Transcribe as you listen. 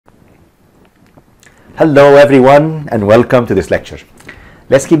Hello everyone and welcome to this lecture.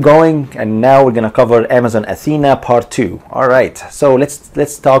 Let's keep going, and now we're going to cover Amazon Athena part 2. Alright, so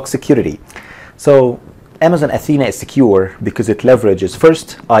let's talk security. So Amazon Athena is secure because it leverages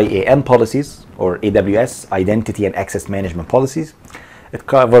first IAM policies, or AWS Identity and Access Management policies. It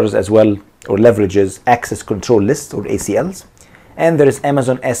covers as well, or leverages access control lists, or ACLs, and there is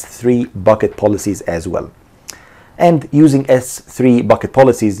Amazon S3 bucket policies as well. And using S3 bucket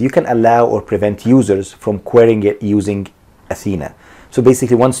policies, you can allow or prevent users from querying it using Athena. So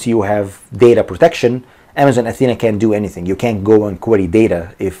basically, once you have data protection, Amazon Athena can't do anything. You can't go and query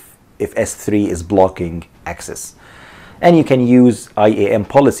data if S3 is blocking access. And you can use IAM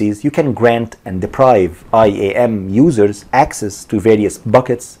policies. You can grant and deprive IAM users access to various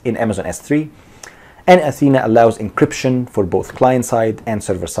buckets in Amazon S3. And Athena allows encryption for both client-side and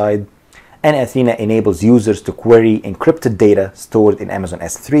server-side. And Athena enables users to query encrypted data stored in Amazon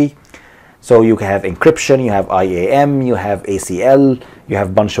S3. So you have encryption, you have IAM, you have ACL, you have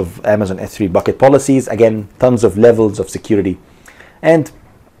a bunch of Amazon S3 bucket policies. Again, tons of levels of security. And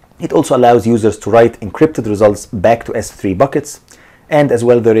it also allows users to write encrypted results back to S3 buckets. And as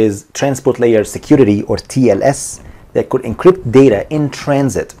well, there is transport layer security, or TLS, that could encrypt data in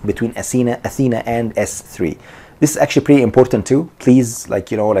transit between Athena and S3. This is actually pretty important too. Please,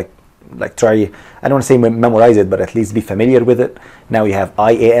 try, I don't want to say memorize it, but at least be familiar with it. Now you have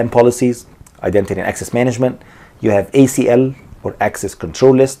IAM policies, Identity and Access Management. You have ACL, or Access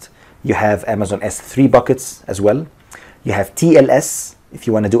Control List. You have Amazon S3 buckets as well. You have TLS, if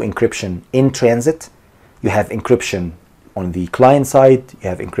you want to do encryption in transit. You have encryption on the client side. You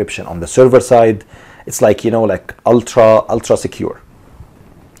have encryption on the server side. It's like, ultra secure.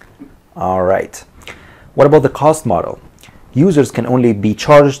 All right. What about the cost model? Users can only be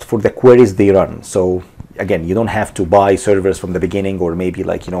charged for the queries they run. So again, you don't have to buy servers from the beginning, or maybe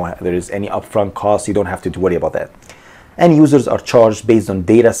there is any upfront cost. You don't have to worry about that. And users are charged based on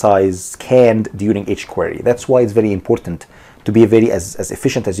data size scanned during each query. That's why it's very important to be as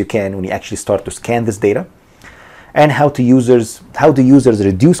efficient as you can when you actually start to scan this data. And how do users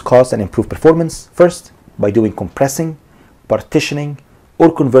reduce cost and improve performance? First, by doing compressing, partitioning,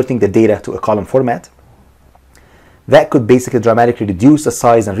 or converting the data to a column format. That could basically dramatically reduce the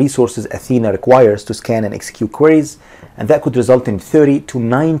size and resources Athena requires to scan and execute queries, and that could result in 30 to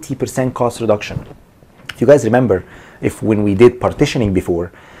 90% cost reduction. If you guys remember, when we did partitioning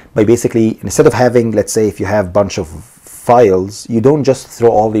before, by basically, instead of having, let's say, if you have a bunch of files, you don't just throw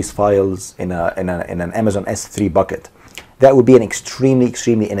all these files in an Amazon S3 bucket. That would be an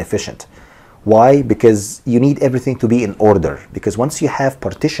extremely inefficient. Why? Because you need everything to be in order. Because once you have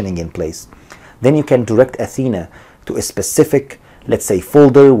partitioning in place, then you can direct Athena to a specific, let's say,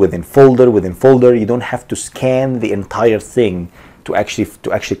 folder within folder within folder. You don't have to scan the entire thing to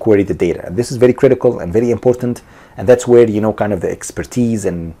actually query the data. And this is very critical and very important, and that's where kind of the expertise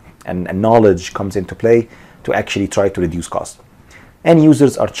and knowledge comes into play to actually try to reduce cost. And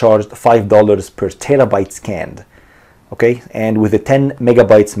users are charged $5 per terabyte scanned, okay, and with a 10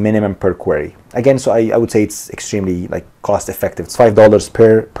 megabytes minimum per query. Again, so I would say it's extremely cost effective. It's $5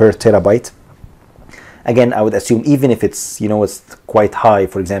 per terabyte. Again, I would assume even if it's it's quite high,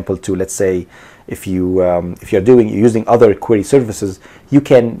 for example, to, let's say, if you're using other query services,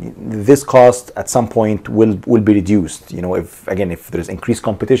 this cost at some point will be reduced. If there's increased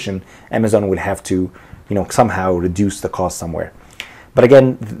competition, Amazon will have to somehow reduce the cost somewhere. But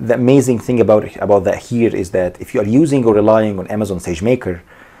again, the amazing thing about that here is that if you are using or relying on Amazon SageMaker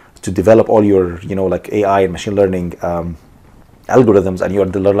to develop all your AI and machine learning algorithms, and you're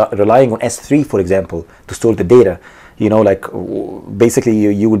relying on S3, for example, to store the data,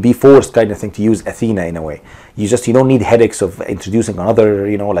 basically you would be forced kind of thing to use Athena in a way. You don't need headaches of introducing another,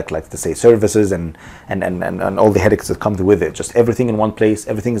 to say services and all the headaches that come with it. Just everything in one place,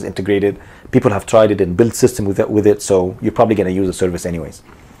 everything is integrated. People have tried it and built system with it, so you're probably going to use the service anyways.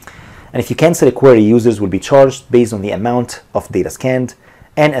 And if you cancel a query, users will be charged based on the amount of data scanned,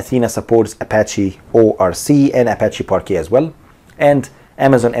 and Athena supports Apache ORC and Apache Parquet as well. And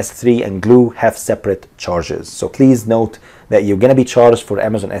Amazon S3 and Glue have separate charges. So please note that you're going to be charged for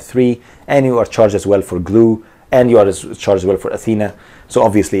Amazon S3, and you are charged as well for Glue, and you are charged as well for Athena. So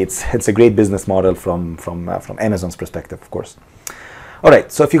obviously it's a great business model from Amazon's perspective, of course. All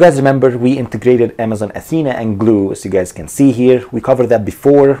right, so if you guys remember, we integrated Amazon Athena and Glue, as you guys can see here. We covered that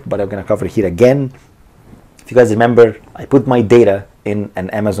before, but I'm going to cover it here again. If you guys remember, I put my data in an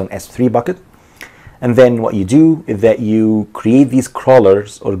Amazon S3 bucket. And then what you do is that you create these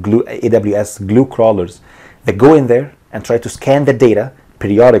crawlers, or AWS Glue crawlers, that go in there and try to scan the data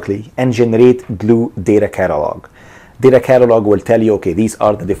periodically and generate Glue data catalog. Data catalog will tell you, okay, these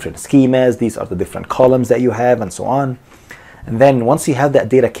are the different schemas, these are the different columns that you have, and so on. And then once you have that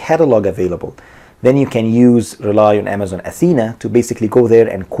data catalog available, then you can rely on Amazon Athena to basically go there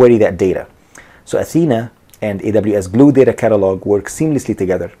and query that data. So Athena and AWS Glue data catalog work seamlessly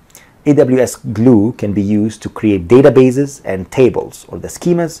together. AWS Glue can be used to create databases and tables, or the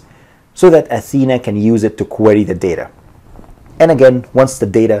schemas, so that Athena can use it to query the data. And again, once the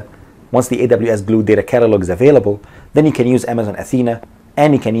AWS Glue data catalog is available, then you can use Amazon Athena,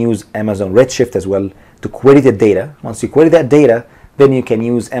 and you can use Amazon REDSHIFT as well to query the data. Once you query that data, then you can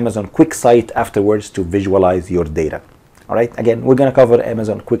use Amazon QuickSight afterwards to visualize your data. All right, again, we're going to cover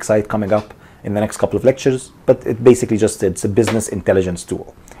Amazon QuickSight coming up in the next couple of lectures, but it basically it's a business intelligence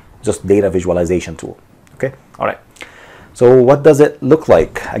tool, just data visualization tool. Okay, all right. So what does it look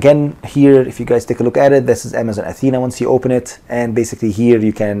like? Again, here, if you guys take a look at it, this is Amazon Athena once you open it, and basically here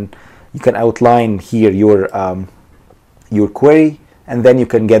you can outline here your query, and then you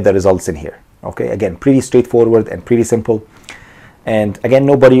can get the results in here. Okay, again, pretty straightforward and pretty simple. And again,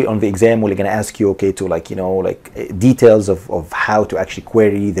 nobody on the exam will ask you, okay, to details of how to actually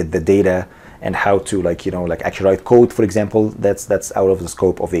query the data and how to actually write code, for example. That's out of the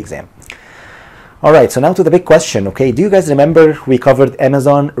scope of the exam. All right, so now to the big question. Okay, do you guys remember we covered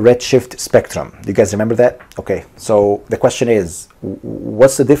Amazon REDSHIFT Spectrum? Do you guys remember that? Okay, so the question is,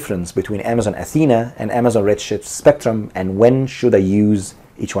 what's the difference between Amazon Athena and Amazon REDSHIFT Spectrum, and when should I use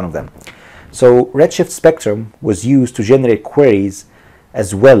each one of them? So REDSHIFT Spectrum was used to generate queries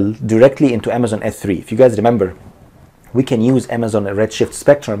as well directly into Amazon S3. If you guys remember, we can use Amazon REDSHIFT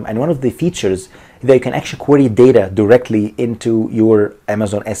Spectrum, and one of the features is that you can actually query data directly into your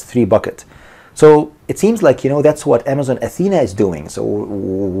Amazon S3 bucket. So it seems like, that's what Amazon Athena is doing. So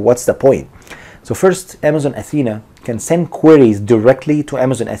what's the point? So first, Amazon Athena can send queries directly to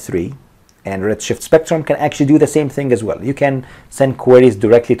Amazon S3, and REDSHIFT Spectrum can actually do the same thing as well. You can send queries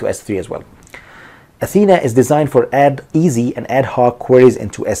directly to S3 as well. Athena is designed for easy and ad hoc queries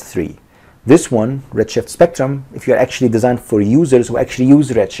into S3. This one, REDSHIFT Spectrum, if you're actually designed for users who actually use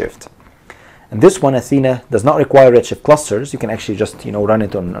Redshift. And this one, Athena, does not require Redshift clusters. You can actually just run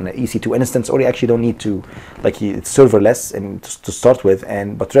it on an EC2 instance, or you actually don't need to, it's serverless and to start with.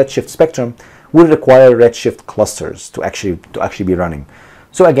 But REDSHIFT Spectrum will require Redshift clusters to actually be running.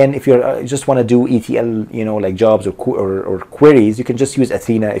 So again, if you just want to do ETL, jobs or queries, you can just use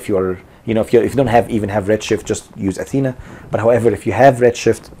Athena. If you don't even have Redshift, just use Athena. But however, if you have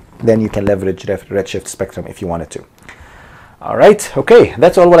Redshift, then you can leverage REDSHIFT Spectrum if you wanted to. All right, okay,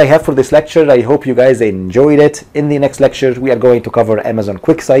 that's all what I have for this lecture. I hope you guys enjoyed it. In the next lecture, we are going to cover Amazon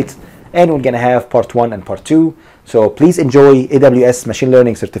QuickSight, and we're going to have part 1 and part 2. So please enjoy AWS Machine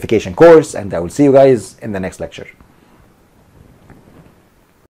Learning Certification course, and I will see you guys in the next lecture.